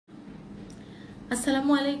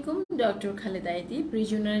আসসালামু আলাইকুম, Dr.Khaleda Adib,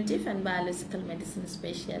 Regenerative and Biological Medicine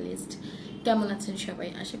Specialist. কেমন আছেন সবাই?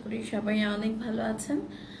 আশা করি সবাই অনেক ভালো আছেন।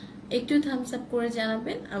 একটু থামস আপ করে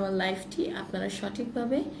জানাবেন আমার লাইফটি আপনারা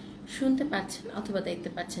সঠিকভাবে শুনতে পাচ্ছেন অথবা দেখতে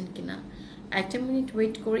পাচ্ছেন কিনা। একটা মিনিট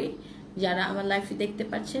ওয়েট করি। যারা আমার লাইফটি দেখতে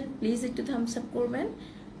পাচ্ছেন প্লিজ একটু থামস আপ করবেন।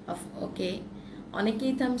 ওকে,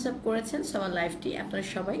 অনেকেই থামস আপ করেছেন। সো আমার লাইফটি আপনারা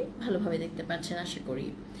সবাই ভালোভাবে দেখতে পাচ্ছেন আশা করি।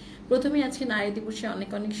 প্রথমে আজকে নারী দিবসে অনেক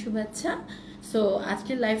অনেক শুভেচ্ছা। সো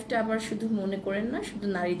আজকের লাইফটা আবার শুধু মনে করেন না শুধু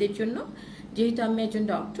নারীদের জন্য, যেহেতু আমি একজন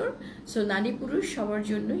ডক্টর। সো নারী পুরুষ সবার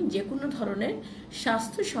জন্যই যে কোনো ধরনের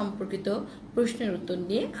স্বাস্থ্য সম্পর্কিত প্রশ্নের উত্তর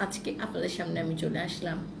নিয়ে আজকে আপনাদের সামনে আমি চলে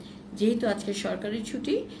আসলাম। যেহেতু আজকে সরকারি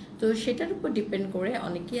ছুটি, তো সেটার উপর ডিপেন্ড করে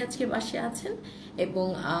অনেকেই আজকে বাসায় আছেন এবং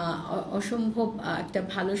অসম্ভব একটা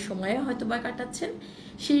ভালো সময়ে হয়তো বা কাটাচ্ছেন।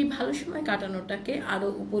 সেই ভালো সময় কাটানোটাকে আরও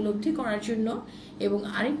উপলব্ধি করার জন্য এবং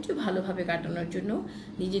আরেকটু ভালোভাবে কাটানোর জন্য,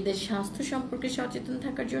 নিজেদের স্বাস্থ্য সম্পর্কে সচেতন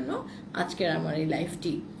থাকার জন্য আজকের আমার এই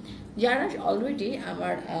লাইফটি। যারা অলরেডি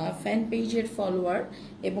আমার ফ্যান পেজের ফলোয়ার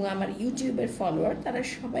এবং আমার ইউটিউবের ফলোয়ার, তারা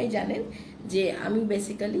সবাই জানেন যে আমি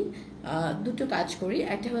বেসিক্যালি দুটো কাজ করি।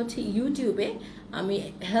 একটা হচ্ছে ইউটিউবে আমি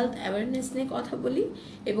হেলথ অ্যাওয়ারনেস নিয়ে কথা বলি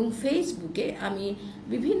এবং ফেসবুকে আমি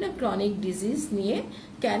বিভিন্ন ক্রনিক ডিজিজ নিয়ে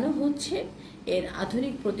কেন হচ্ছে, এর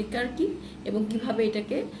আধুনিক প্রতিকার কী এবং কিভাবে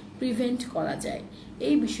এটাকে প্রিভেন্ট করা যায়,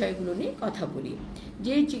 এই বিষয়গুলো নিয়ে কথা বলি।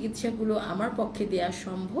 যে চিকিৎসাগুলো আমার পক্ষে দেওয়া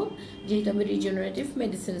সম্ভব, যেহেতু আমি রিজেনারেটিভ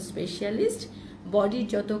মেডিসিন স্পেশালিস্ট। বডির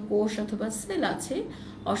যত কোষ অথবা সেল আছে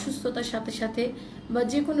অসুস্থতার সাথে সাথে বা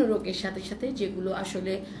যে কোনো রোগের সাথে সাথে যেগুলো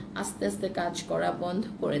আসলে আস্তে আস্তে কাজ করা বন্ধ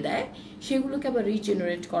করে দেয়, সেগুলোকে আবার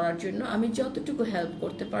রিজেনারেট করার জন্য আমি যতটুকু হেল্প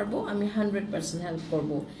করতে পারবো আমি 100% হেল্প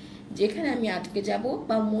করব। যেখানে আমি আটকে যাব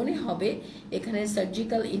বা মনে হবে এখানে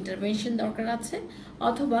সার্জিক্যাল ইন্টারভেনশন দরকার আছে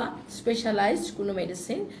অথবা স্পেশালাইজড কোনো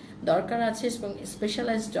মেডিসিন দরকার আছে এবং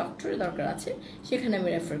স্পেশালাইজড ডক্টরের দরকার আছে, সেখানে আমি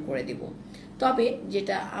রেফার করে দিব। তবে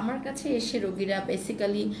যেটা আমার কাছে এসে রোগীরা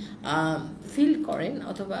বেসিক্যালি ফিল করেন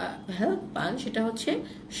অথবা হেল্প পান, সেটা হচ্ছে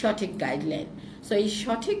সঠিক গাইডলাইন। সো এই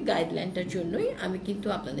সঠিক গাইডলাইনটার জন্যই আমি কিন্তু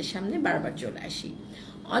আপনাদের সামনে বারবার চলে আসি।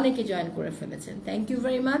 অনেকে জয়েন করে ফেলেছেন, thank you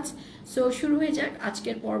very much. So শুরু হয়ে যাক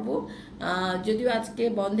আজকের পর্ব। যদিও আজকে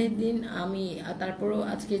বন্ধের দিন, আমি তারপরও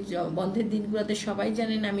আজকে বন্ধের দিনগুলোতে সবাই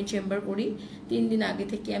জানেন আমি চেম্বার করি। 3 দিন আগে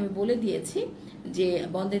থেকে আমি বলে দিয়েছি যে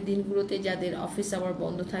বন্ধের দিনগুলোতে যাদের অফিস আওয়ার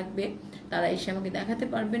বন্ধ থাকবে তারা এসে আমাকে দেখাতে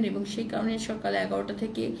পারবেন, এবং সেই কারণে সকাল 11টা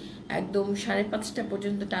থেকে একদম 5:30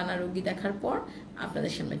 পর্যন্ত টানা রোগী দেখার পর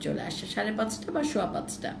আপনাদের সামনে চলে আসে 5:30 বা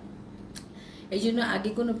 5:15। এই জন্য আগে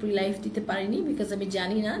কোনো প্রি লাইফ দিতে পারিনি, বিকজ আমি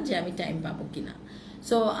জানি না যে আমি টাইম পাবো কিনা।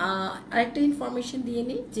 সো আরেকটা ইনফরমেশন দিয়ে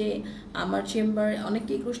নিই যে আমার চেম্বার,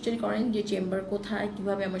 অনেকেই কোশ্চেন করেন যে চেম্বার কোথায়,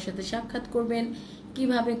 কিভাবে আমার সাথে সাক্ষাৎ করবেন,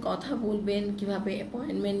 কিভাবে কথা বলবেন, কিভাবে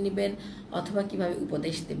অ্যাপয়েন্টমেন্ট নেবেন অথবা কিভাবে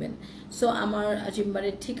উপদেশ দেবেন। সো আমার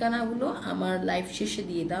চেম্বারের ঠিকানাগুলো আমার লাইফ শেষে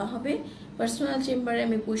দিয়ে দেওয়া হবে। পার্সোনাল চেম্বারে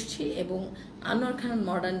আমি বসছি এবং আনোয়ার খান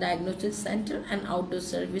modern diagnostic centre and outdoor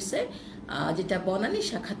সার্ভিসে, যেটা বনানী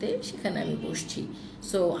শাখাতে, সেখানে আমি বসছি।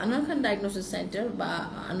 সো আনোয়ার খান ডায়াগনোসিস সেন্টার বা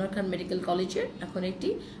আনোয়ার খান মেডিকেল কলেজের এখন একটি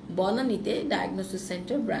বনানীতে ডায়াগনোসিস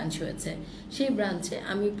সেন্টার ব্রাঞ্চ হয়েছে। সেই ব্রাঞ্চে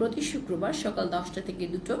আমি প্রতি শুক্রবার সকাল 10টা থেকে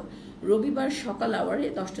 2টো, রবিবার সকাল আওয়ারে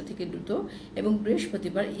 10টা থেকে 2টো এবং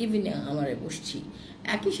বৃহস্পতিবার ইভিনিং আওয়ারে বসছি।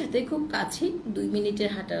 একই সাথে খুব কাছেই 2 মিনিটের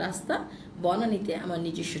হাঁটা রাস্তা বনানীতে আমার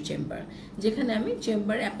নিজস্ব চেম্বার, যেখানে আমি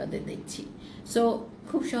চেম্বারে আপনাদের দেখছি। সো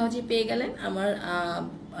খুব সহজে পেয়ে গেলেন আমার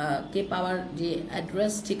কে পাওয়ার যে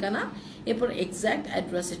অ্যাড্রেস, ঠিকানা, এরপর এক্স্যাক্ট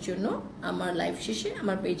অ্যাড্রেসের জন্য আমার লাইফ শেষে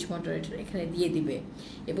আমার পেজ মডারেটর এখানে দিয়ে দিবে।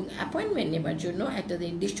 এবং অ্যাপয়েন্টমেন্ট নেবার জন্য একটা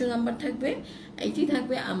নির্দিষ্ট নাম্বার থাকবে। এটি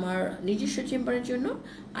থাকবে আমার নিজস্ব চেম্বারের জন্য,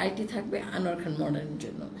 আরেকটি থাকবে আনোয়ার খান মডার্নের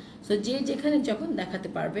জন্য। সো যে যেখানে যখন দেখাতে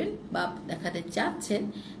পারবেন বা দেখাতে চাচ্ছেন,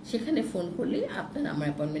 সেখানে ফোন করলেই আপনারা আমার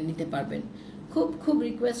অ্যাপয়েন্টমেন্ট নিতে পারবেন। খুব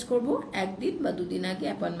রিকোয়েস্ট করব 1 দিন বা 2 দিন আগে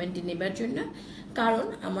অ্যাপয়েন্টমেন্টটি নেবার জন্য, কারণ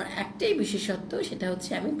আমার একটাই বিশেষত্ব, সেটা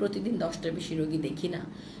হচ্ছে আমি প্রতিদিন 10টার বেশি রোগী দেখি না।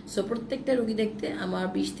 সো প্রত্যেকটা রোগী দেখতে আমার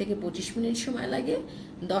 20 থেকে 25 মিনিট সময় লাগে।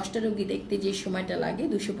 10টা রোগী দেখতে যে সময়টা লাগে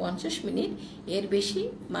 250 মিনিট, এর বেশি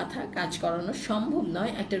মাথা কাজ করানো সম্ভব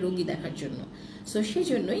নয় একটা রোগী দেখার জন্য। সো সেই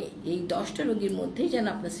জন্যই এই 10টা রোগীর মধ্যেই যেন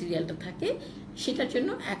আপনার সিরিয়ালটা থাকে, সেটার জন্য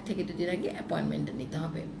 1 থেকে 2 দিন আগে অ্যাপয়েন্টমেন্টটা নিতে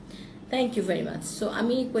হবে। Thank you very much. So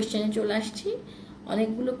আমি কোয়েশ্চেনে চলে আসছি।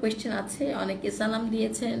 অনেকগুলো কোয়েশ্চেন আছে, অনেকে সালাম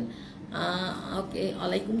দিয়েছেন। ওকে,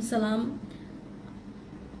 ওয়ালাইকুম সালাম,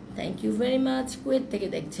 thank you very much. Kuwait থেকে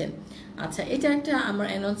দেখছেন। আচ্ছা, এটা একটা আমার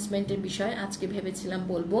অ্যানাউন্সমেন্টের বিষয়, আজকে ভেবেছিলাম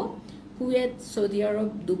বলবো। কুয়েত, সৌদি আরব,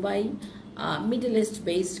 Dubai, middle east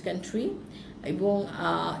based country এবং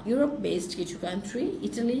ইউরোপ বেসড কিছু কান্ট্রি,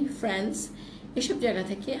 ইটালি, ফ্রান্স, এসব জায়গা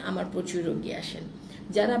থেকে আমার প্রচুর রোগী আসেন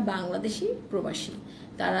যারা বাংলাদেশি প্রবাসী।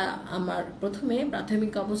 তারা আমার প্রথমে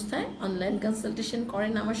প্রাথমিক অবস্থায় অনলাইন কনসালটেশন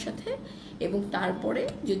করেন আমার সাথে, এবং তারপরে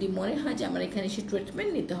যদি মনে হয় যে আমার এখানে এসে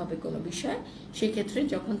ট্রিটমেন্ট নিতে হবে কোনো বিষয়, সেক্ষেত্রে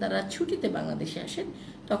যখন তারা ছুটিতে বাংলাদেশে আসেন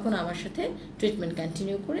তখন আমার সাথে ট্রিটমেন্ট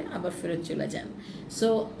কন্টিনিউ করে আবার ফেরত চলে যান। সো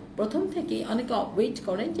প্রথম থেকেই অনেকে ওয়েট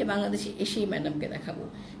করেন যে বাংলাদেশে এসেই ম্যাডামকে দেখাবো,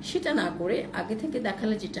 সেটা না করে আগে থেকে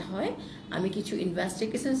দেখালে যেটা হয়, আমি কিছু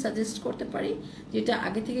ইনভেস্টিগেশন সাজেস্ট করতে পারি, যেটা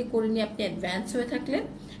আগে থেকে করে নিয়ে আপনি অ্যাডভান্স হয়ে থাকলেন।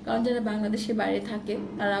 কারণ যারা বাংলাদেশের বাইরে থাকে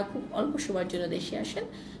তারা খুব অল্প সময়ের জন্য দেশে আসেন,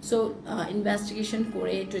 সো ইনভেস্টিগেশন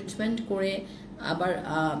করে ট্রিটমেন্ট করে আবার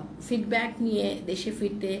ফিডব্যাক নিয়ে দেশে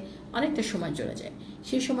ফিরতে অনেকটা সময় চলে যায়।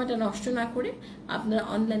 সেই সময়টা নষ্ট না করে আপনারা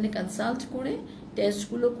অনলাইনে কনসাল্ট করে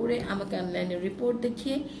টেস্টগুলো করে আমাকে অনলাইনে রিপোর্ট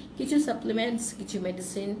দেখিয়ে কিছু সাপ্লিমেন্টস কিছু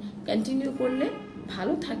মেডিসিন কন্টিনিউ করলে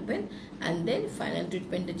ভালো থাকবেন। অ্যান্ড দেন ফাইনাল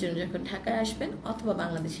ট্রিটমেন্টের জন্য যখন ঢাকায় আসবেন অথবা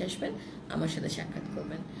বাংলাদেশে আসবেন আমার সাথে সাক্ষাৎ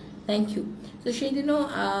করবেন। Thank you. তো সেই দিনও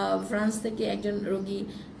ফ্রান্স থেকে একজন রোগী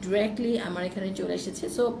ডিরেক্টলি আমার এখানে চলে এসেছে।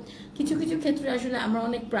 সো কিছু কিছু ক্ষেত্রে আসলে আমার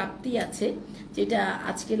অনেক প্রাপ্তি আছে যেটা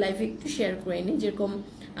আজকে লাইফে একটু শেয়ার করে নিই। যেরকম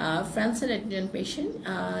ফ্রান্সের একজন পেশেন্ট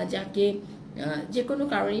যাকে যে কোনো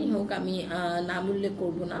কারণেই হোক আমি নাম উল্লেখ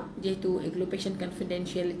করবো না, যেহেতু এগুলো পেশেন্ট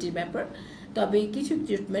কনফিডেন্সিয়ালিটির ব্যাপার, তবে কিছু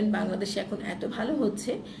ট্রিটমেন্ট বাংলাদেশে এখন এত ভালো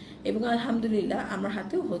হচ্ছে এবং আলহামদুলিল্লাহ আমার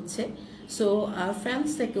হাতেও হচ্ছে। সো ফ্রান্স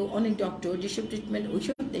থেকেও অনেক ডক্টর যেসব ট্রিটমেন্ট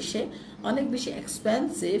ওইসব দেশে অনেক বেশি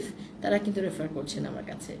এক্সপেন্সিভ তারা কিন্তু রেফার করছেন আমার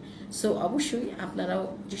কাছে। সো অবশ্যই আপনারাও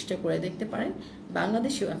চেষ্টা করে দেখতে পারেন,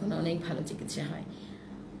 বাংলাদেশেও এখন অনেক ভালো চিকিৎসা হয়।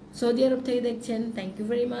 সৌদি আরব থেকে দেখছেন, thank you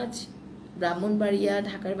very much. Brahmanbaria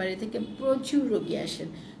ঢাকার বাড়ি থেকে প্রচুর রোগী আসেন,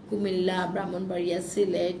 Comilla, Brahmanbaria,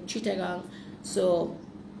 Sylhet, Chittagong, so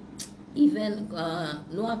even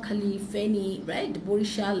Noakhali, Feni, right,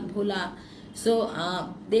 Barishal, ভোলা। সো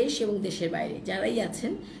দেশ এবং দেশের বাইরে যারাই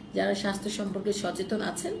আছেন, যারা স্বাস্থ্য সম্পর্কে সচেতন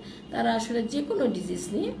আছেন, তারা আসলে যে কোনো ডিজিজ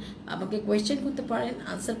নিয়ে আমাকে কোয়েশ্চেন করতে পারেন,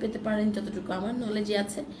 আনসার পেতে পারেন যতটুকু আমার নলেজে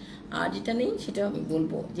আছে। আর যেটা নেই সেটাও আমি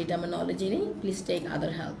বলবো, যেটা আমার নলেজে নেই please take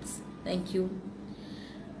other helps. Thank you.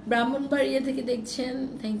 Brahmanbaria থেকে দেখছেন,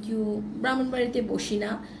 থ্যাংক ইউ। ব্রাহ্মণবাড়িতে বসি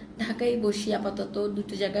না, ঢাকায় বসি আপাতত,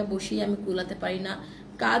 দুটো জায়গায় বসি, আমি কুলাতে পারি না,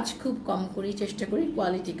 কাজ খুব কম করি, চেষ্টা করি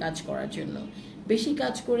কোয়ালিটি কাজ করার জন্য। বেশি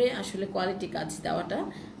কাজ করে আসলে কোয়ালিটি কাজ দেওয়াটা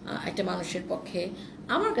একটা মানুষের পক্ষে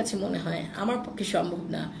আমার কাছে মনে হয় আমার পক্ষে সম্ভব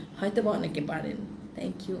না, হয়তো বা অনেকে পারেন।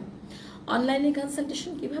 Thank you. অনলাইনে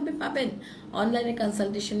কনসালটেশন কিভাবে পাবেন? অনলাইনে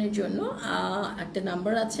কনসালটেশনের জন্য একটা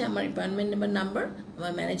নাম্বার আছে, আমার অ্যাপয়েন্টমেন্ট নাম্বার,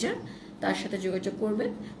 আমার ম্যানেজার, তার সাথে যোগাযোগ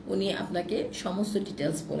করবেন, উনি আপনাকে সমস্ত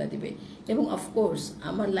ডিটেলস বলে দিবে। এবং অফকোর্স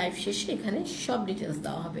আমার লাইফ শেষে এখানে সব ডিটেলস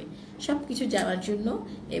দেওয়া হবে, সব কিছু জানার জন্য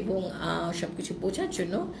এবং সব কিছু বোঝার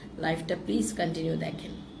জন্য লাইফটা প্লিজ কন্টিনিউ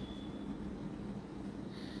দেখেন।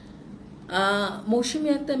 মৌসুমি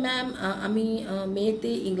আক্তার ম্যাম, আমি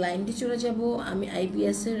মেয়েতে ইংল্যান্ডে চলে যাব, আমি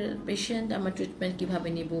IBS এর পেশেন্ট, আমার ট্রিটমেন্ট কীভাবে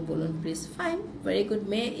নেব বলুন please. Fine, very good.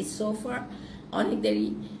 May is so far, অনেক দেরি।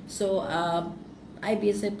 সো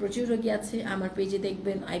IBS এর প্রচুর রোগী আছে, আমার পেজে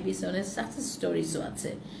দেখবেন IBS অনেক সাকসেস স্টোরিজও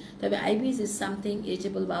আছে। তবে IBS is something,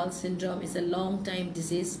 irritable bowel syndrome is a long time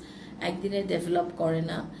disease, একদিনে ডেভেলপ করে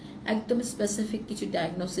না, একদম স্পেসিফিক কিছু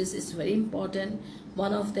diagnosis is very important.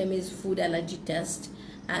 One of them is food allergy test,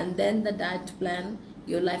 and then the diet plan,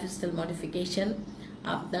 your lifestyle modification,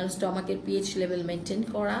 আপনার স্টমাকের pH level maintain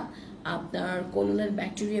করা, আপনার কোলনের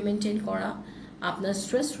bacteria maintain করা, আপনার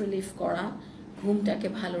স্ট্রেস রিলিফ করা, ঘুমটাকে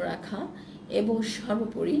ভালো রাখা এবং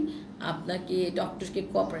সর্বোপরি আপনাকে ডক্টরকে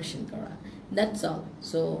কোঅপারেশন করা, দ্যাটস অল।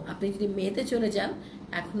 সো আপনি যদি মেয়েতে চলে যান,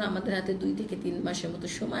 এখন আমাদের হাতে 2 থেকে 3 মাসের মতো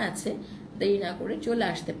সময় আছে, দেরি না করে চলে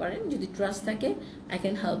আসতে পারেন, যদি ট্রাস্ট থাকে I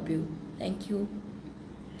can help you. Thank you.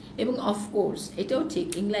 এবং অফকোর্স এটাও ঠিক,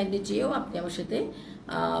 ইংল্যান্ডে যেও আপনি আমার সাথে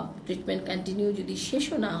ট্রিটমেন্ট কন্টিনিউ যদি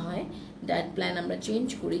শেষও না হয়, ডায়েট প্ল্যান আমরা চেঞ্জ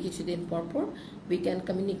করি কিছুদিন পর পর, we can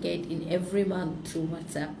communicate in every month through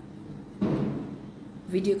WhatsApp,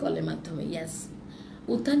 video কলের মাধ্যমে। ইয়াস।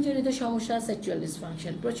 উত্থানজনিত সমস্যা, সেক্সুয়াল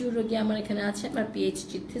ডিসফাংশন, প্রচুর রোগী আমার এখানে আছে। আমার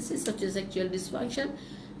PhD থিসিস হচ্ছে সেক্সুয়াল ডিসফাংশন,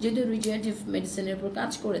 যদিও রিজেনারেটিভ মেডিসিনের উপর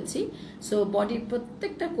কাজ করেছি। সো বডির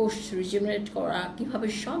প্রত্যেকটা কোষ রিজেনারেট করা কীভাবে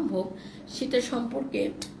সম্ভব সেটা সম্পর্কে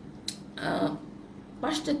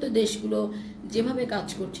পাশ্চাত্য দেশগুলো যেভাবে কাজ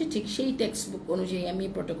করছে ঠিক সেই টেক্সট বুক অনুযায়ী আমি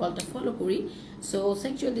প্রোটোকলটা ফলো করি। সো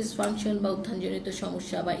সেক্সুয়াল ডিসফাংশন বা উত্থানজনিত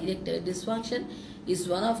সমস্যা বা erectile dysfunction is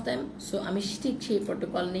one of them. So আমি ঠিক সেই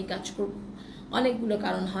প্রোটোকল নিয়ে কাজ করব। অনেকগুলো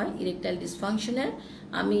কারণ হয় ইরেকটাইল ডিসফাংশনের,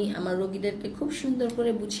 আমি আমার রোগীদেরকে খুব সুন্দর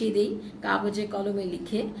করে বুঝিয়ে দিই কাগজে কলমে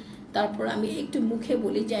লিখে, তারপর আমি একটু মুখে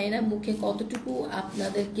বলি, জানি না মুখে কতটুকু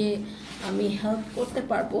আপনাদেরকে আমি হেল্প করতে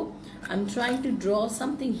পারবো। I am trying to draw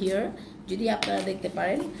something here, যদি আপনারা দেখতে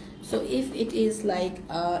পারেন। So if it is like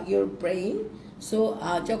your brain, so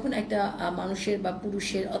যখন একটা মানুষের বা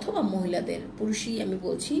পুরুষের অথবা মহিলাদের, পুরুষই আমি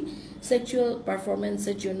বলছি, সেক্সুয়াল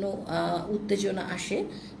পারফরমেন্সের জন্য উত্তেজনা আসে,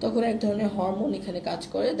 তখন এক ধরনের হরমোন এখানে কাজ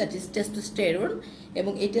করে, দ্যাট ইজ টেস্টোস্টেরন।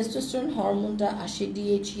 এবং এই টেস্টোস্টেরন হরমোনটা আসে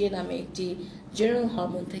ডিএইচএ নামে একটি জেনারেল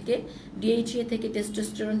হরমোন থেকে। ডিএইচএ থেকে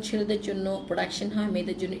টেস্টোস্টেরন ছেলেদের জন্য প্রোডাকশন হয়,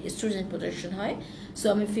 মেয়েদের জন্য এস্ট্রোজেন প্রোডাকশন হয়। সো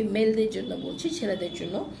আমি ফিমেলদের জন্য বলছি, ছেলেদের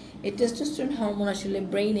জন্য এই টেস্টোস্টেরন হরমোন আসলে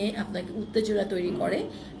ব্রেইনে আপনাকে উত্তেজনা তৈরি করে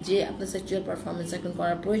যে আপনার সেক্সুয়াল পারফরমেন্স এখন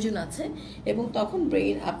করার প্রয়োজন আছে। এবং তখন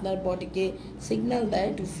ব্রেইন আপনার বডিকে সিগন্যাল দেয়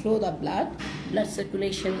two flow the blood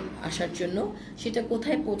circulation আসার জন্য। সেটা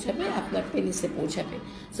কোথায় পৌঁছাবে? আপনার পেনিসে পৌঁছাবে।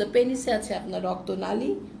 সো পেনিসে আছে আপনার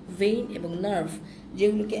রক্তনালী, ভেইন এবং নার্ভ,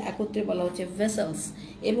 যেগুলোকে একত্রে বলা হচ্ছে ভেসেলস,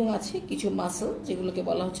 এবং আছে কিছু মাসল যেগুলোকে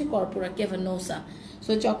বলা হচ্ছে কর্পোরা ক্যাভানোসা।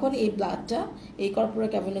 সো যখন এই ব্লাডটা এই কর্পোরা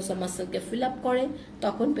ক্যাভানোসা মাসলকে ফিল আপ করে,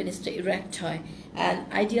 তখন পেনিসটা ইরেক্ট হয়। And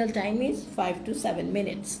ideal time is 5 to 7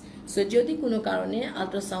 minutes। So যদি কোনো কারণে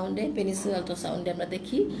আলট্রাসাউন্ডে, পেনিসের আলট্রাসাউন্ডে আমরা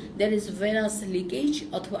দেখি দ্যার ইজ ভেনাস লিকেজ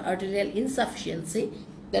অথবা আর্টেরিয়াল ইনসাফিসিয়েন্সি,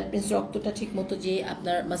 দ্যাট মিনস রক্তটা ঠিক মতো যে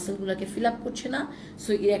আপনার মাসেলগুলোকে ফিল আপ করছে না,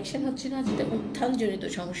 সো ইরেকশন হচ্ছে না, যেটা উত্থানজনিত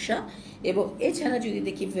সমস্যা। এবং এছাড়া যদি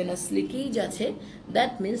দেখি ভেনাস লিকেজ আছে,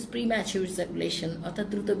 দ্যাট মিনস প্রিম্যাচিউর সার্কুলেশন, অর্থাৎ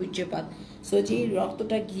দ্রুত বীর্যপাত। সো যে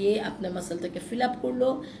রক্তটা গিয়ে আপনার মাসেলটাকে ফিল আপ করলো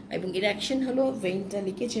এবং ইরেকশন হলো, ভেইনটা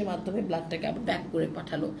লিকেজের মাধ্যমে ব্লাডটাকে আবার ব্যাক করে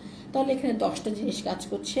পাঠালো। তাহলে এখানে 10টা জিনিস কাজ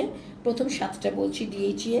করছে। প্রথম 7টা বলছি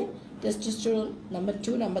DHA, testosterone, number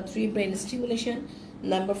 2, number 3 brain stimulation,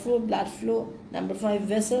 number 4 blood flow, number 5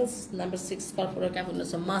 vessels, number 6 corpora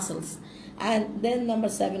cavernosa muscles, and then number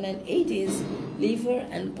 7 and 8 is liver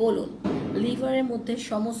and colon. লিভারের মধ্যে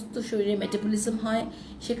সমস্ত শরীরে মেটাবলিজম হয়,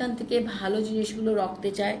 সেখান থেকে ভালো জিনিসগুলো রক্তে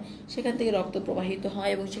যায়, সেখান থেকে রক্ত প্রবাহিত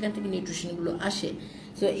হয় এবং সেখান থেকে নিউট্রিশনগুলো আসে।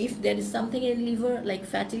 So if there is something in liver like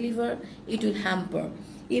fatty liver, it will hamper.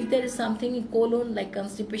 If there is something in colon like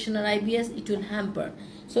constipation or IBS, it will hamper.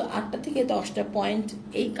 So 8টা থেকে 10টা পয়েন্ট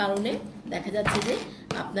এই কারণে দেখা যাচ্ছে যে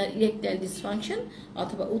আপনার ইরেকটাইল ডিসফাংশন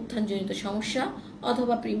অথবা উত্থানজনিত সমস্যা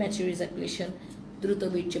অথবা প্রিম্যাচুর ইজাকুলেশন, দ্রুত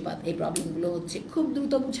বীর্যপাত, এই প্রবলেমগুলো হচ্ছে। খুব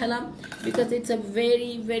দ্রুত বুঝালাম because it's a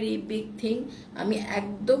very very big thing. আমি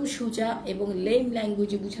একদম সোজা এবং লেম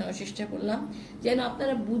ল্যাঙ্গুয়েজে বোঝানোর চেষ্টা করলাম যেন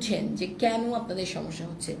আপনারা বুঝেন যে কেন আপনাদের সমস্যা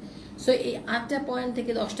হচ্ছে। সো এই 8টা পয়েন্ট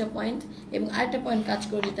থেকে 10টা পয়েন্ট, এবং আরেকটা পয়েন্ট কাজ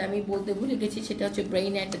করে যেটা আমি বলতে ভুলে গেছি, সেটা হচ্ছে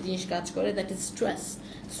ব্রেইনে একটা জিনিস কাজ করে, দ্যাট ইজ স্ট্রেস।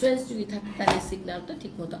 স্ট্রেস যদি থাকে তাহলে সিগন্যালটা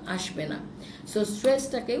ঠিক মতো আসবে না। সো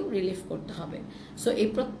স্ট্রেসটাকেও রিলিফ করতে হবে। সো এই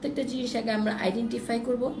প্রত্যেকটা জিনিস আগে আমরা আইডেন্টিফাই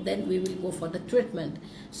করবো, then we will go for the treatment.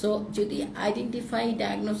 So যদি আইডেন্টিফাই,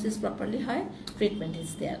 ডায়াগনোসিস প্রপারলি হয়, treatment is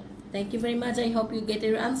there. Thank you very much. I hope you get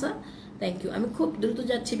your answer. Thank you. আমি খুব দ্রুত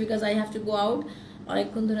যাচ্ছি because I have to go out.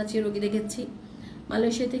 অনেকক্ষণ ধরে আজকে রোগী দেখেছি।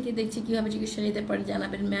 মালয়েশিয়া থেকে দেখছি, কীভাবে চিকিৎসা নিতে পারে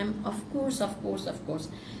জানাবেন ম্যাম। অফকোর্স অফকোর্স অফকোর্স,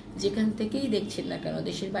 যেখান থেকেই দেখছেন না কেন,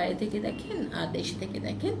 দেশের বাইরে থেকে দেখেন আর দেশ থেকে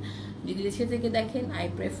দেখেন। যদি দেশে থেকে দেখেন, আই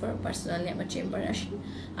প্রেফার পার্সোনালি আমার চেম্বারে আসেন।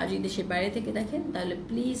 আর যদি দেশের বাইরে থেকে দেখেন, তাহলে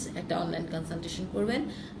প্লিজ একটা অনলাইন কনসালটেশন করবেন।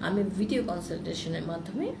 আমি ভিডিও কনসালটেশনের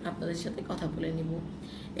মাধ্যমে আপনাদের সাথে কথা বলে নিব।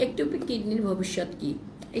 একটোপিক কিডনির ভবিষ্যৎ কী?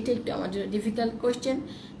 এটা একটু আমার জন্য ডিফিকাল্ট কোয়েশ্চেন।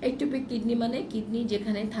 একটোপিক কিডনি মানে কিডনি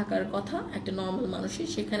যেখানে থাকার কথা একটা নর্মাল মানুষের,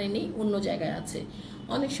 সেখানে নেই, অন্য জায়গায় আছে।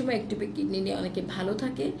 অনেক সময় একটোপিক কিডনি নিয়ে অনেকে ভালো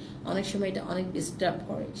থাকে, অনেক সময় এটা অনেক ডিস্টার্ব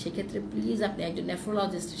করে। সেক্ষেত্রে প্লিজ আপনি একজন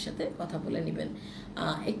নেফ্রোলজিস্টের সাথে কথা বলে নেবেন।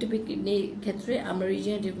 একটোপিক কিডনির ক্ষেত্রে আমরা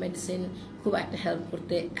রিজেনারেটিভ মেডিসিন খুব একটা হেল্প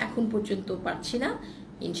করতে এখন পর্যন্ত পারছি না।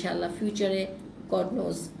 ইনশাআল্লাহ ফিউচারে গড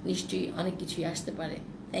নোজ নিশ্চয়ই অনেক কিছুই আসতে পারে।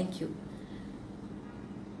 Thank you.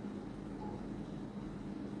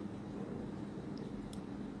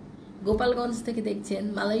 গোপালগঞ্জ থেকে দেখছেন,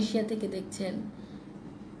 মালয়েশিয়া থেকে দেখছেন,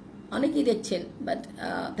 অনেকেই দেখছেন, but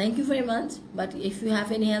thank you very much. But if you have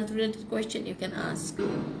any health related question you can ask.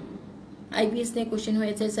 IBS নিয়ে কোয়েশ্চেন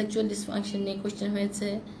হয়েছে, সেক্সুয়াল ডিসফাংশন নিয়ে কোয়েশ্চেন হয়েছে,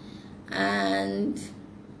 অ্যান্ড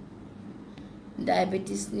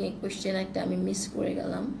ডায়াবেটিস নিয়ে কোয়েশ্চেন একটা আমি মিস করে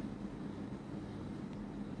গেলাম।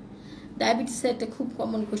 ডায়াবেটিসের একটা খুব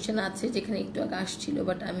কমন কোয়েশ্চেন আছে যেখানে একটু আগে আসছিল,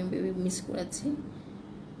 বাট আমি মিস করেছি।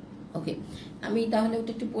 ওকে, আমি তাহলে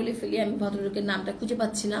ওটা একটু বলে ফেলি, আমি ভদ্রলোকের নামটা খুঁজে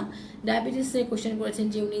পাচ্ছি না। ডায়াবেটিসের কোয়েশ্চেন করেছেন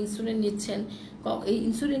যে উনি ইনসুলিন নিচ্ছেন, এই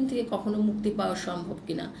ইনসুলিন থেকে কখনো মুক্তি পাওয়া সম্ভব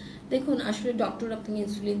কিনা। দেখুন, আসলে ডক্টর আপনাকে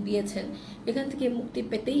ইনসুলিন দিয়েছেন, এখান থেকে মুক্তি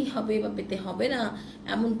পেতেই হবে বা পেতে হবে না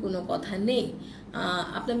এমন কোনো কথা নেই।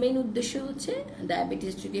 আপনার মেইন উদ্দেশ্য হচ্ছে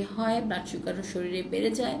ডায়াবেটিস যদি হয়, ব্লাড সুগারও শরীরে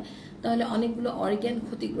বেড়ে যায়, তাহলে অনেকগুলো অর্গ্যান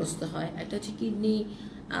ক্ষতিগ্রস্ত হয়। একটা হচ্ছে কিডনি,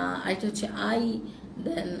 আরেকটা হচ্ছে আই,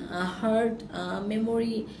 দেন হার্ট,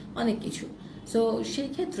 মেমোরি, অনেক কিছু। সো সেই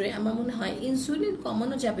ক্ষেত্রে আমার মনে হয় ইনসুলিন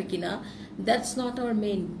কমানো যাবে কিনা, that's not our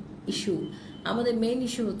main issue. আমাদের মেইন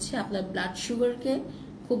ইস্যু হচ্ছে আপনার ব্লাড সুগারকে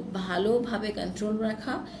খুব ভালোভাবে কন্ট্রোল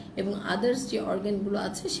রাখা এবং আদার্স যে অর্গানগুলো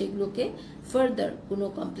আছে সেগুলোকে ফার্দার কোনো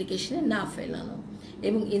কমপ্লিকেশনে না ফেলানো।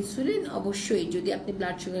 এবং ইনসুলিন অবশ্যই যদি আপনি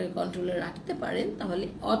ব্লাড সুগার কন্ট্রোলে রাখতে পারেন তাহলে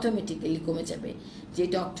অটোমেটিক্যালি কমে যাবে, যে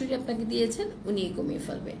ডক্টরই আপনাকে দিয়েছেন উনি কমিয়ে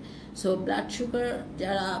ফেলবে। সো ব্লাড সুগার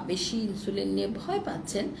যারা বেশি ইনসুলিন নিয়ে ভয়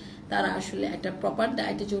পাচ্ছেন তারা আসলে একটা প্রপার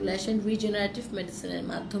ডায়েটে চলে আসেন রিজেনারেটিভ মেডিসিনের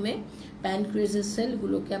মাধ্যমে। প্যানক্রিয়াসের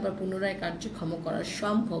সেলগুলোকে আবার পুনরায় কার্যক্ষম করা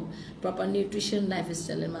সম্ভব প্রপার নিউট্রিশন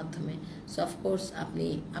লাইফস্টাইলের মাধ্যমে। সো অফকোর্স আপনি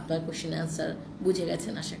আপনার কোশ্চেন অ্যান্সার বুঝে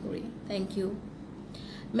গেছেন আশা করি। Thank you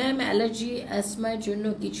ma'am. অ্যালার্জি অ্যাসমার জন্য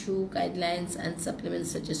কিছু গাইডলাইন্স অ্যান্ড সাপ্লিমেন্টস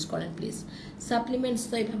সাজেস্ট করেন প্লিজ। সাপ্লিমেন্টস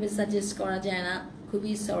তো এইভাবে সাজেস্ট করা যায় না,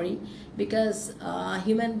 খুবই sorry, because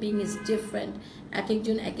human being is different, এক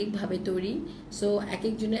একজন এক একভাবে তৈরি। সো এক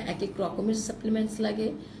একজনের এক এক রকমের সাপ্লিমেন্টস লাগে।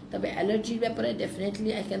 তবে অ্যালার্জির ব্যাপারে definitely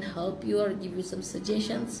I can help you R give you some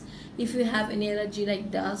suggestions. If you have any allergy like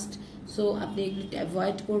dust, so আপনি এগুলি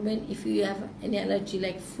অ্যাভয়েড করবেন। If you have any allergy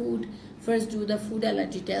like food, first do the food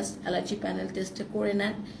allergy test, allergy panel টেস্টটা করে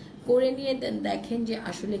নেন, করে নিয়ে দেন দেখেন যে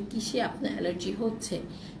আসলে কিসে আপনার অ্যালার্জি হচ্ছে।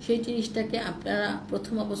 সেই জিনিসটাকে আপনারা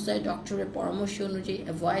প্রথম অবস্থায় ডক্টরের পরামর্শ অনুযায়ী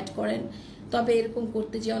অ্যাভয়েড করেন। তবে এরকম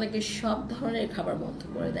করতে যে অনেকে সব ধরনের খাবার বন্ধ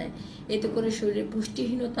করে দেয়, এতে করে শরীরে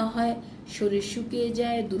পুষ্টিহীনতা হয়, শরীর শুকিয়ে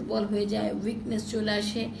যায়, দুর্বল হয়ে যায়, উইকনেস চলে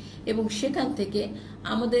আসে এবং সেখান থেকে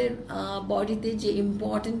আমাদের বডিতে যে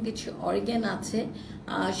ইম্পর্টেন্ট কিছু অর্গ্যান আছে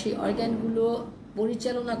সেই অর্গ্যানগুলো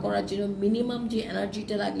পরিচালনা করার জন্য মিনিমাম যে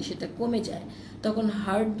এনার্জিটা লাগে সেটা কমে যায়। তখন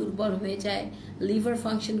হার্ট দুর্বল হয়ে যায়, লিভার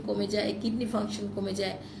ফাংশন কমে যায়, কিডনি ফাংশন কমে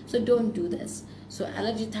যায়। So don't do this. So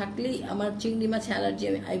allergy থাকলেই আমার চিংড়ি মাছে অ্যালার্জি,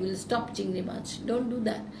 আই উইল স্টপ চিংড়ি মাছ, ডোন্ট ডু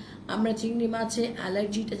দ্যাট। আমরা চিংড়ি মাছে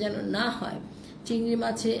অ্যালার্জিটা যেন না হয়, চিংড়ি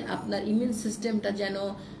মাছে আপনার ইমিউন সিস্টেমটা যেন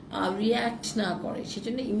রিয়্যাক্ট না করে,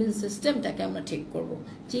 সেজন্য ইমিউন সিস্টেমটাকে আমরা ঠিক করব।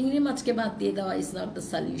 চিংড়ি মাছকে বাদ দিয়ে দেওয়া is not the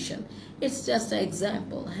solution, it's just a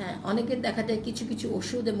example. হ্যাঁ, অনেকের দেখা যায় কিছু কিছু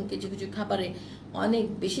ওষুধ এবং কিছু কিছু খাবারে অনেক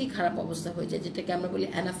বেশি খারাপ অবস্থা হয়ে যায়, যেটাকে আমরা বলি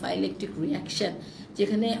অ্যানাফাইলেকটিক রিয়াকশন,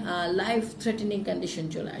 যেখানে লাইফ থ্রেটেনিং কন্ডিশন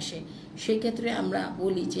চলে আসে। সেই ক্ষেত্রে আমরা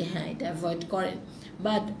বলি যে হ্যাঁ, এটা অ্যাভয়েড করেন।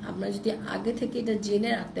 বাট আমরা যদি আগে থেকে এটা জেনে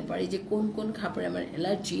রাখতে পারি যে কোন কোন খাবারে আমার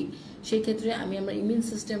অ্যালার্জি, সেই ক্ষেত্রে আমি আমার ইমিউন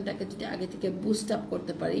সিস্টেমটাকে যদি আগে থেকে বুস্ট আপ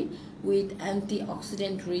করতে পারি with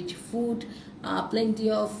antioxidant rich food, plenty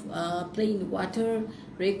of plane water,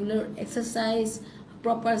 regular exercise,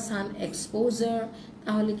 proper San exposure,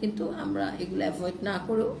 তাহলে কিন্তু আমরা এগুলো অ্যাভয়েড না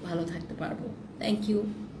করেও ভালো থাকতে পারবো। Thank you.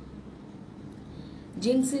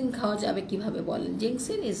 জিংসিং খাওয়া যাবে কিভাবে বলেন?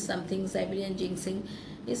 জিংসিং is something, Siberian জিংসিং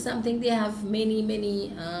is something, they have many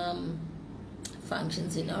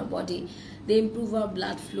functions in our body. They improve our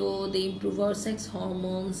blood flow, they improve our sex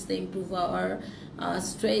hormones, they improve our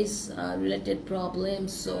stress related problems,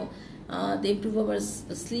 so they improve our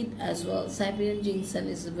sleep as well. Siberian ginseng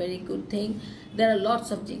is a very good thing. There are lots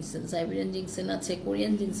of ginseng, Siberian ginseng ache,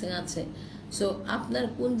 Korean ginseng ache. So আপনার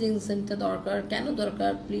কোন জিনসেনটা দরকার, কেন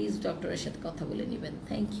দরকার, please ডক্টরের সাথে কথা বলে নেবেন।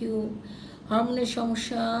 Thank you. হরমোনের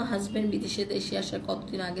সমস্যা, হাজব্যান্ড বিদেশে দেশে আসার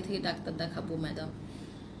কতদিন আগে থেকে ডাক্তার দেখাবো ম্যাডাম?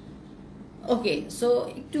 ওকে, সো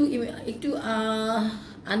একটু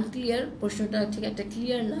আনক্লিয়ার প্রশ্নটা, ঠিক একটা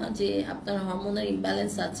ক্লিয়ার না যে আপনার হরমোনাল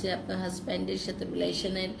ইমব্যালেন্স আছে আপনার হাজব্যান্ডের সাথে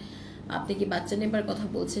রিলেশনের, আপনি কি বাচ্চা নেবার কথা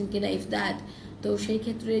বলছেন কিনা, ইফ দ্যাট, তো সেই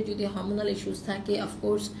ক্ষেত্রে যদি হরমোনাল ইস্যুস থাকে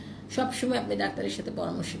অফকোর্স সবসময় আপনি ডাক্তারের সাথে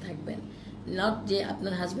পরামর্শ থাকবেন। নট যে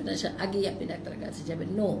আপনার হাজব্যান্ড আসার আগেই আপনি ডাক্তারের কাছে যাবেন,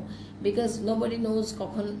 নো, বিকজ নোবডি নোজ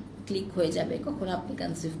কখন ক্লিক হয়ে যাবে, কখন আপনি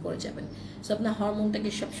কনসিভ করে যাবেন। সো আপনার হরমোনটাকে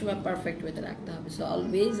সবসময় পারফেক্ট ওয়েতে রাখতে হবে। সো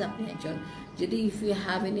অলওয়েজ আপনি একজন, যদি if you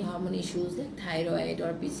have any hormone issues like thyroid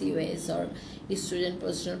or PCOS or oestrogen,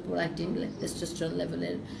 প্রোস্টেরন, prolactin, testosterone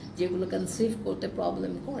লেভেলের যেগুলো কনসিভ করতে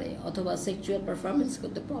প্রবলেম করে অথবা সেক্সুয়াল পারফরমেন্স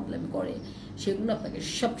করতে প্রবলেম করে, সেগুলো আপনাকে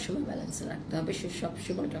সবসময় ব্যালেন্সে রাখতে হবে, সে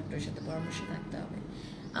সবসময় ডক্টরের সাথে পরামর্শ থাকতে হবে।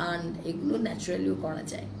 and এগুলো ন্যাচারালিও করা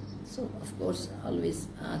যায়। So of course always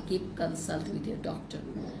keep consult with your doctor.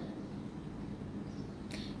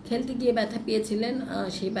 খেলতে গিয়ে ব্যথা পেয়েছিলেন,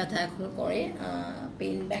 সেই ব্যথা এখনও করে,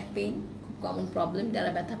 পেইন, ব্যাক পেইন খুব কমন প্রবলেম, যারা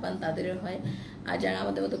ব্যথা পান তাদেরও হয়, আর যারা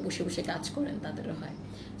আমাদের মতো বসে বসে কাজ করেন তাদেরও হয়।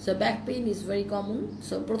 So back pain is very common.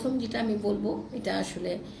 So প্রথম যেটা আমি বলবো, এটা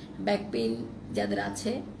আসলে ব্যাক পেইন যাদের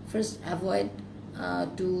আছে, first avoid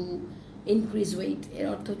to increase wait. এর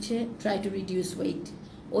অর্থ হচ্ছে ট্রাই টু রিডিউস ওয়েট,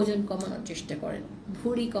 ওজন কমানোর চেষ্টা করেন,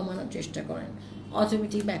 ভুঁড়ি কমানোর চেষ্টা করেন,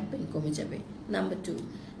 অটোমেটিক ব্যাক পেইন কমে যাবে। Number 2,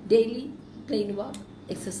 daily plane walk,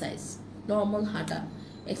 exercise, normal হাঁটা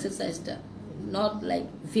এক্সারসাইজটা, not like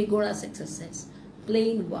vigorous exercise,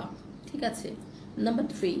 plane walk, ঠিক আছে। নাম্বার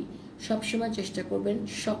 3, সবসময় চেষ্টা করবেন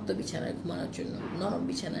শক্ত বিছানায় ঘুমানোর জন্য, নরম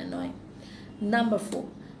বিছানায় নয়। নাম্বার 4,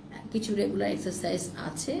 কিছু রেগুলার এক্সারসাইজ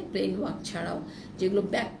আছে প্লেন ওয়াক ছাড়াও যেগুলো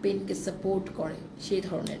ব্যাক পেইনকে সাপোর্ট করে সেই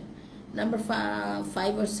ধরনের। Number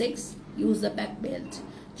 5 or 6, use the back belt.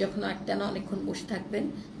 যখন একটানা অনেকক্ষণ বসে থাকবেন,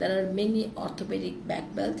 there are many orthopedic back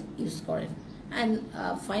belt use করেন। And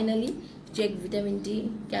finally check vitamin D,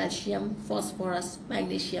 calcium, phosphorus,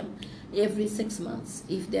 magnesium every 6 months.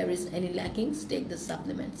 If there is any lackings, take the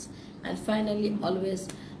supplements. And finally, always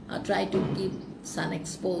try to keep sun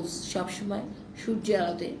exposed. সব সময় সূর্যের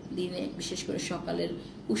আলোতে দিনে বিশেষ করে সকালের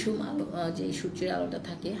কুসুম আলো, যে সূর্যের আলোটা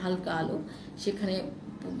থাকে হালকা আলো, সেখানে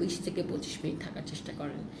 20 থেকে 25 মিনিট থাকার চেষ্টা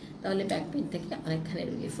করেন, তাহলে ব্যাক পেইন থেকে অনেকখানি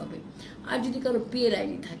রিলিফ হবে। আর যদি কারো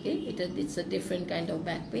পিএলআইডি থাকে, এটা it's a different kind of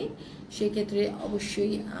back pain, সেক্ষেত্রে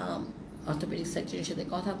অবশ্যই অর্থোপেডিক সার্জনের সাথে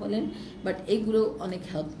কথা বলেন, বাট এইগুলো অনেক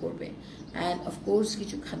হেল্প করবে। অ্যান্ড অফকোর্স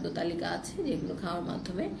কিছু খাদ্য তালিকা আছে যেগুলো খাওয়ার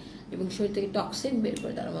মাধ্যমে এবং শরীর থেকে টক্সিন বের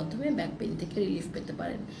করে তার মাধ্যমে ব্যাক পেইন থেকে রিলিফ পেতে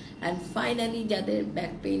পারেন। অ্যান্ড ফাইনালি যাদের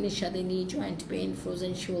ব্যাক পেইনের সাথে নি জয়েন্ট পেইন,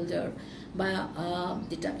 ফ্রোজেন শোল্ডার, বা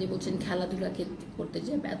যেটা আপনি বলছেন খেলাধুলা করতে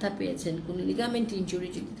যে ব্যথা পেয়েছেন, কোনো লিগামেন্ট ইনজুরি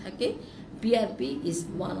যদি থাকে, PRP is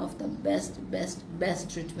one of the best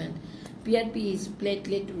treatment. PRP is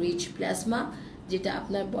platelet rich plasma, যেটা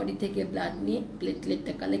আপনার বডি থেকে ব্লাড নিয়ে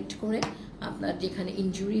প্লেটলেটটা কালেক্ট করে আপনার যেখানে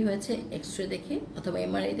ইনজুরি হয়েছে এক্সরে দেখে অথবা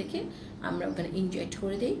MRI দেখে আমরা ওখানে ইনজেক্ট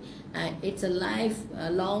করে দিই। It's a life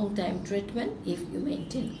long time treatment if you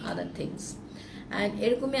maintain other things. And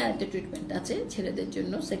এরকমই আরেকটা ট্রিটমেন্ট আছে ছেলেদের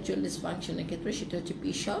জন্য সেক্সুয়াল ডিসফাংশনের ক্ষেত্রে, সেটা হচ্ছে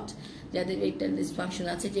P-shot। যাদের রেকটাল ডিসফাংশন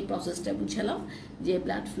আছে, যে প্রসেসটা বুঝালাম, যে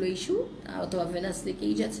ব্লাড ফ্লো ইস্যু অথবা ভেনাস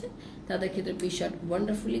লিকেজ আছে, তাদের ক্ষেত্রে P-shot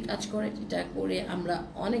ওয়ান্ডারফুলি কাজ করে। যেটা করে আমরা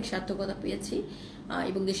অনেক সার্থকতা পেয়েছি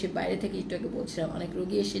এবং দেশের বাইরে থেকে, একটু আগে বলছিলাম, অনেক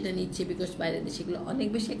রোগী সেটা নিচ্ছে, বিকজ বাইরের দেশেগুলো অনেক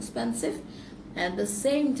বেশি expensive. At the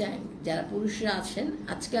same time যারা পুরুষরা আছেন,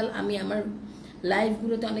 আজকাল আমি আমার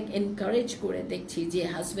লাইফগুলোতে অনেক এনকারেজ করে দেখছি যে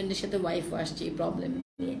হাজব্যান্ডের সাথে ওয়াইফও আসছে এই প্রবলেম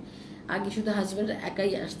নিয়ে। আগে শুধু হাজব্যান্ড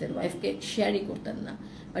একাই আসতেন, ওয়াইফকে শেয়ারই করতেন না,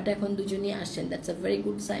 বাট এখন দুজনই আসছেন। That's a very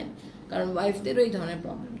good sign, কারণ ওয়াইফদেরও এই ধরনের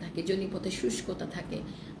প্রবলেম থাকে, যোনিপথে শুষ্কতা থাকে,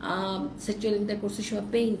 সেক্সুয়াল ইন্টারকোর্সের সময়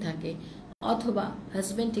পেইন থাকে, অথবা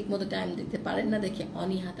হাজব্যান্ড ঠিকমতো টাইম দিতে পারেন না দেখে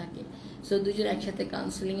অনীহা থাকে। সো দুজন একসাথে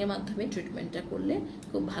কাউন্সেলিংয়ের মাধ্যমে ট্রিটমেন্টটা করলে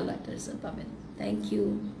খুব ভালো একটা রেজাল্ট পাবেন। Thank you.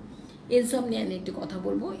 ইনসমনিয়া নিয়ে একটু কথা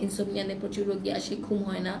বলবো। ইনসমনিয়া নিয়ে প্রচুর রোগী আসে, ঘুম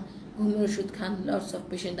হয় না, ঘুমের ওষুধ খান, lots of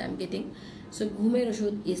patient I am getting. So ঘুমের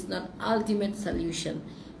ওষুধ ইজ নট আলটিমেট সলিউশন।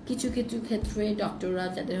 কিছু কিছু ক্ষেত্রে ডক্টররা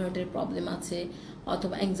যাদের হার্টের প্রবলেম আছে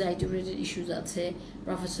অথবা অ্যাংজাইটি রিলেটেড ইস্যুস আছে,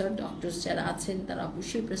 প্রফেসর ডক্টরস যারা আছেন, তারা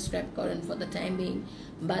অবশ্যই প্রেসক্রাইব করেন for the time being,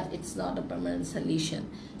 but it's not a permanent solution.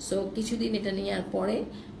 So কিছুদিন এটা নেওয়ার পরে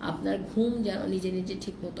আপনার ঘুম যেন নিজে নিজে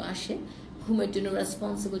ঠিক মতো আসে, ঘুমের জন্য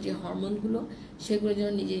রেসপন্সিবল যে হরমোনগুলো সেগুলো যেন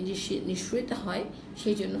নিজে নিজে নিঃসৃত হয়,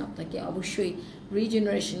 সেই জন্য আপনাকে অবশ্যই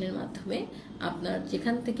রিজেনারেশনের মাধ্যমে আপনার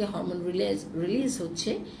যেখান থেকে হরমোন রিলিজ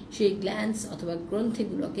হচ্ছে সেই গ্ল্যান্ডস অথবা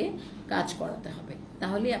গ্রন্থিগুলোকে কাজ করাতে হবে,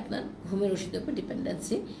 তাহলে আপনার ঘুমের ওষুধের উপর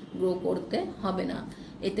ডিপেন্ডেন্সি গ্রো করতে হবে না।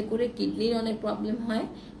 এতে করে কিডনির অনেক প্রবলেম হয়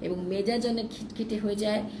এবং মেজাজ অনেক খিটখিটে হয়ে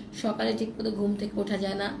যায়, সকালে ঠিকমতো ঘুম থেকে ওঠা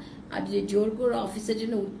যায় না, আর যদি জোর করে অফিসের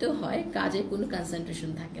জন্য উঠতেও হয়, কাজে কোনো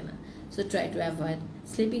কনসেন্ট্রেশন থাকে না। So try to avoid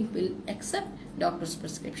sleeping pill except doctor's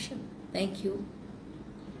prescription. Thank you.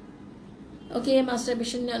 Okay,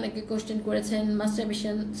 masturbation নিয়ে অনেকে কোশ্চেন করেছেন।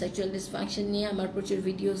 মাস্টারবেশন, সেক্সুয়াল ডিসফাংশন নিয়ে আমার প্রচুর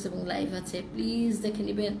ভিডিওস এবং লাইভ আছে, প্লিজ দেখে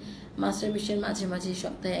নেবেন। মাস্টারবেশন মাঝে মাঝে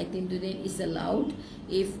সপ্তাহে 1-2 দিন ইজ অ্যালাউড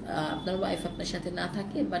ইফ আপনার ওয়াইফ আপনার সাথে না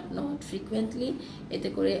থাকে, বাট নট ফ্রিকুয়েন্টলি। এতে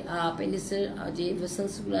করে পেনিসের যে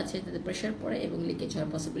ভেসেলসগুলো আছে তাতে প্রেশার পড়ে এবং লিকেজ হওয়ার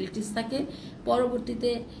পসিবিলিটিস থাকে, পরবর্তীতে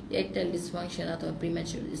ইরেকটাইল ডিসফাংশন অথবা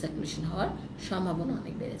প্রিম্যাচুর ইজাকুলেশন হওয়ার সম্ভাবনা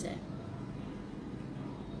অনেক বেড়ে যায়।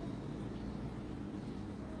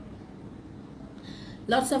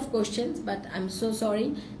 Lots of questions, but I'm so sorry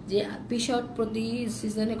যে P-shot প্রতি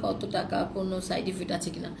সিজনে কত টাকা, কোনো সাইড ইফেক্ট আছে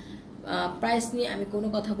কিনা, প্রাইস নিয়ে আমি কোনো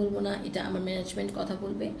কথা বলবো না, এটা আমার ম্যানেজমেন্ট কথা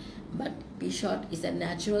বলবে। But P-shot is a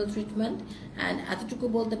natural treatment. And এতটুকু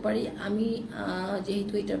বলতে পারি, আমি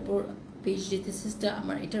যেহেতু এটার উপর PhD থিসিসটা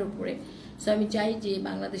আমার এটার উপরে, সো আমি চাই যে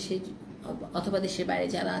বাংলাদেশে অথবা দেশের বাইরে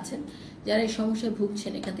যারা আছেন, যারা এই সমস্যায়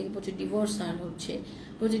ভুগছেন, এখান থেকে প্রচুর ডিভোর্স হচ্ছে,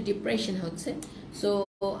 প্রচুর ডিপ্রেশন হচ্ছে, সো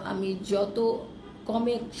আমি যত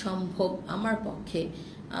কমে সম্ভব আমার পক্ষে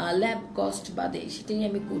ল্যাব কস্ট বাদে সেটা নিয়ে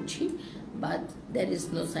আমি করছি, but there is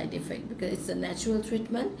no side effect because it's a natural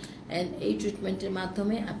treatment. And এই ট্রিটমেন্টের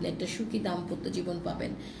মাধ্যমে আপনি একটা সুখী দাম্পত্য জীবন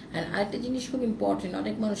পাবেন। অ্যান্ড আরেকটা জিনিস খুব ইম্পর্টেন্ট,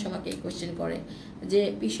 অনেক মানুষ আমাকে এই কোয়েশ্চেন করে যে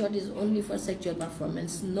P-shot is only for sexual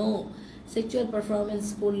performance. No, sexual performance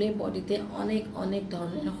করলে বডিতে অনেক অনেক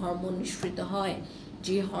ধরনের হরমোন নিঃসৃত হয়,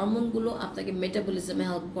 যে হরমোনগুলো আপনাকে মেটাবলিজমে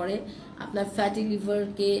হেল্প করে, আপনার ফ্যাটি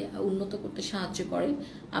লিভারকে উন্নত করতে সাহায্য করে,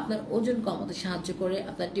 আপনার ওজন কমাতে সাহায্য করে,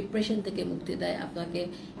 আপনার ডিপ্রেশন থেকে মুক্তি দেয়, আপনাকে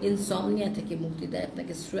ইনসমনিয়া থেকে মুক্তি দেয়,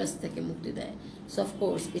 আপনাকে স্ট্রেস থেকে মুক্তি দেয়। So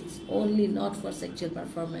of course it's only not for sexual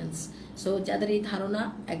performance. So যাদের এই ধারণা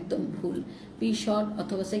একদম ভুল, পিশড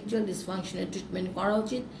অথবা সেক্সুয়াল ডিসফাংশনের ট্রিটমেন্ট করা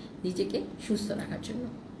উচিত নিজেকে সুস্থ রাখার জন্য।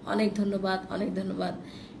 অনেক ধন্যবাদ, অনেক ধন্যবাদ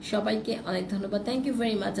সবাইকে, অনেক ধন্যবাদ। Thank you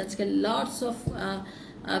very much. আজকে লটস অফ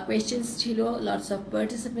কোয়েশ্চেন্স ছিল, লটস অফ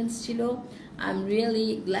পার্টিসিপেন্টস ছিল। I am really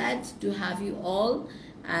glad to have you all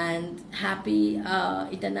and happy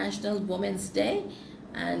international women's day.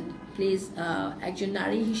 And please একজন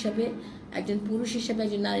নারী হিসাবে, একজন পুরুষ হিসাবে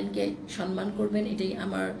একজন নারীকে সম্মান করবেন, এটাই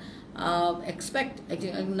আমার এক্সপেক্ট।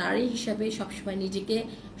 একজন নারী হিসাবে সবসময় নিজেকে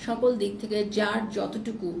সকল দিক থেকে যার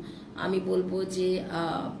যতটুকু আমি বলবো যে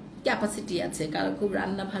ক্যাপাসিটি আছে, কারো খুব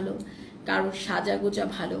রান্না ভালো, কারো সাজাগোজা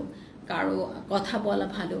ভালো, কারো কথা বলা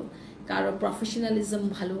ভালো, কারো প্রফেশনালিজম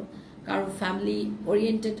ভালো, কারো ফ্যামিলি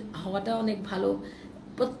ওরিয়েন্টেড হওয়াটা অনেক ভালো।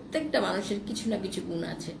 প্রত্যেকটা মানুষের কিছু না কিছু গুণ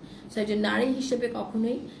আছে। সো একজন নারী হিসেবে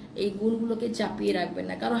কখনোই এই গুণগুলোকে চাপিয়ে রাখবেন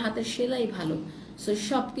না। কারো হাতের সেলাই ভালো, সো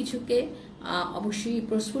সব কিছুকে অবশ্যই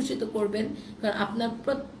প্রস্ফুটিত করবেন, কারণ আপনার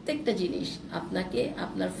প্রত্যেকটা জিনিস আপনাকে,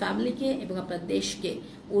 আপনার ফ্যামিলিকে এবং আপনার দেশকে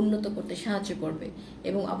উন্নত করতে সাহায্য করবে।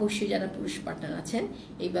 এবং অবশ্যই যারা পুরুষ পার্টনার আছেন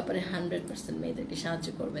এই ব্যাপারে 100% মেয়েদেরকে সাহায্য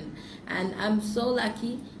করবেন। And I am so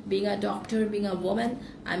lucky being a doctor, being a woman,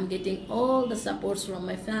 I am getting all the supports from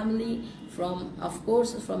my family, from of course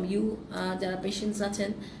from you যারা পেশেন্টস আছেন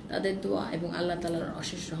তাদের দোয়া এবং আল্লাহ তাআলার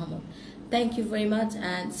অশেষ রহমত। Thank you very much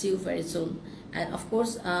and C you very soon. And of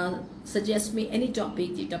course, suggest me any topic,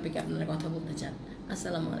 যে টপিকে আপনারা কথা বলতে চান।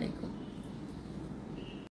 আসসালামু আলাইকুম।